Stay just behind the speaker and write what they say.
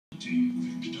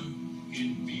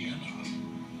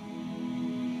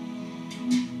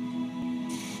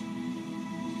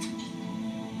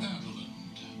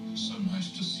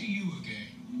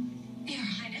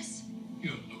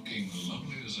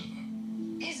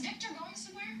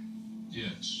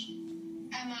Yes.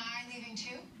 Am I leaving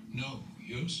too? No,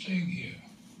 you're staying here.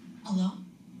 Alone?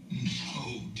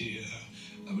 No, dear.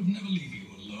 I would never leave you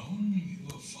alone. You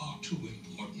are far too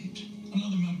important.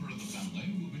 Another member of the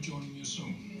family will be joining you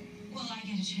soon. Will I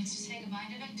get a chance to say goodbye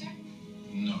to Victor?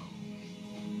 No.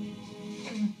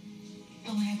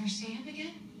 Will I ever see him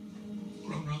again?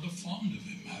 Grown rather fond of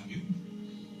him, have you?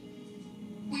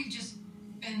 We've just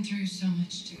been through so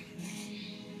much together.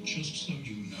 Just so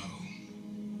you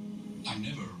know, I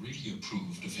never really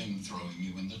approved of him throwing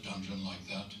you in the dungeon like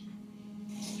that.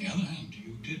 On the other hand,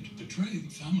 you did betray the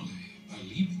family by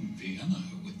leaving Vienna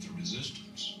with the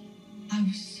resistance. I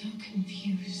was so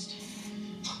confused.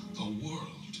 The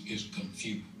world is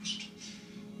confused.